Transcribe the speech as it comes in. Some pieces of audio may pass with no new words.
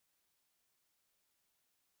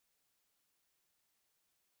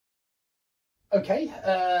Okay,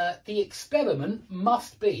 the experiment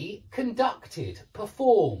must be conducted,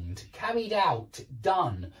 performed, carried out,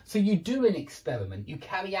 done. So you do an experiment, you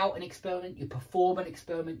carry out an experiment, you perform an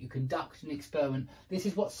experiment, you conduct an experiment. This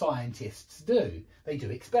is what scientists do. They do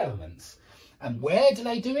experiments. And where do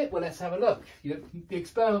they do it? Well, let's have a look. The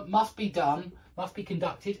experiment must be done, must be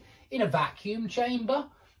conducted in a vacuum chamber.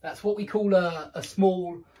 That's what we call a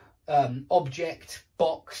small object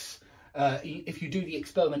box. If you do the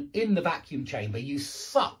experiment in the vacuum chamber, you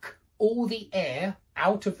suck all the air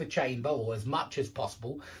out of the chamber, or as much as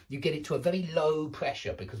possible. You get it to a very low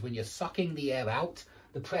pressure, because when you're sucking the air out,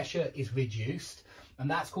 the pressure is reduced,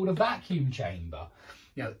 and that's called a vacuum chamber.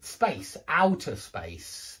 You know, space, outer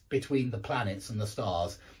space between the planets and the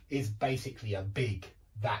stars is basically a big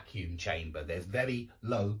vacuum chamber. There's very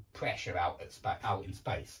low pressure out in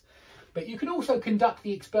space. But you can also conduct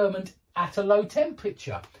the experiment at a low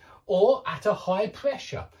temperature, or at a high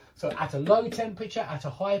pressure. So at a low temperature, at a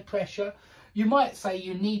high pressure, you might say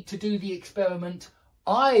you need to do the experiment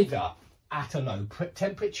either at a low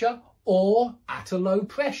temperature or at a low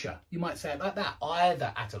pressure. You might say it like that,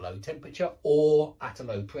 either at a low temperature or at a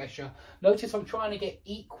low pressure. Notice I'm trying to get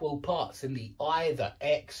equal parts in the either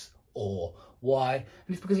X or Y, and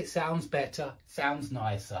it's because it sounds better, sounds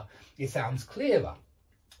nicer, it sounds clearer.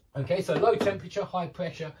 Okay, so low temperature, high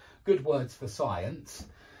pressure, good words for science.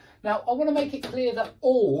 Now, I want to make it clear that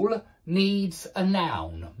all needs a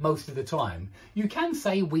noun most of the time. You can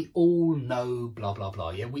say we all know blah, blah,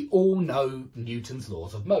 blah. Yeah, we all know Newton's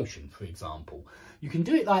laws of motion, for example. You can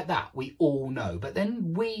do it like that, we all know. But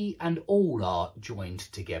then we and all are joined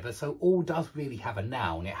together. So all does really have a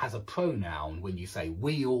noun. It has a pronoun when you say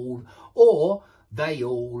we all or they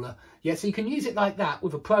all. Yeah, so you can use it like that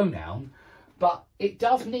with a pronoun. But it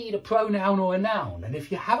does need a pronoun or a noun. And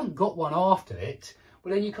if you haven't got one after it,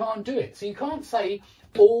 well, then you can't do it. So you can't say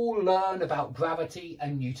all learn about gravity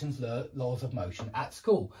and Newton's laws of motion at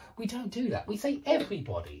school. We don't do that. We say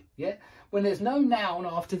everybody, yeah? When there's no noun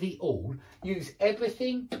after the all, use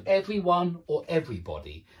everything, everyone, or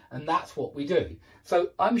everybody. And that's what we do. So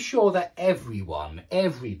I'm sure that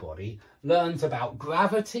everybody learns about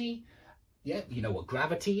gravity. Yeah, you know what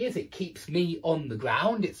gravity is. It keeps me on the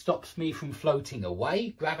ground. It stops me from floating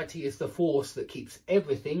away. Gravity is the force that keeps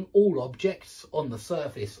everything, all objects, on the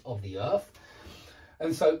surface of the earth.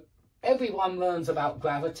 And so everyone learns about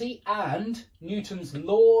gravity and Newton's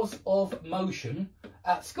laws of motion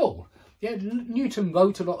at school. Yeah, Newton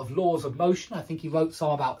wrote a lot of laws of motion. I think he wrote some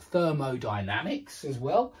about thermodynamics as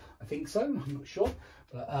well. I think so. I'm not sure.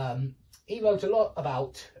 But he wrote a lot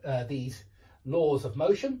about these laws of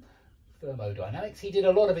motion. Thermodynamics. He did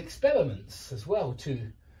a lot of experiments as well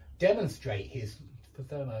to demonstrate his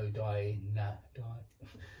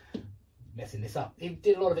messing this up. He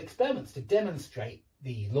did a lot of experiments to demonstrate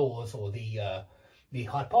the laws or the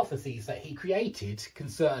hypotheses that he created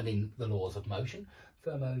concerning the laws of motion.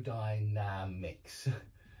 Thermodynamics.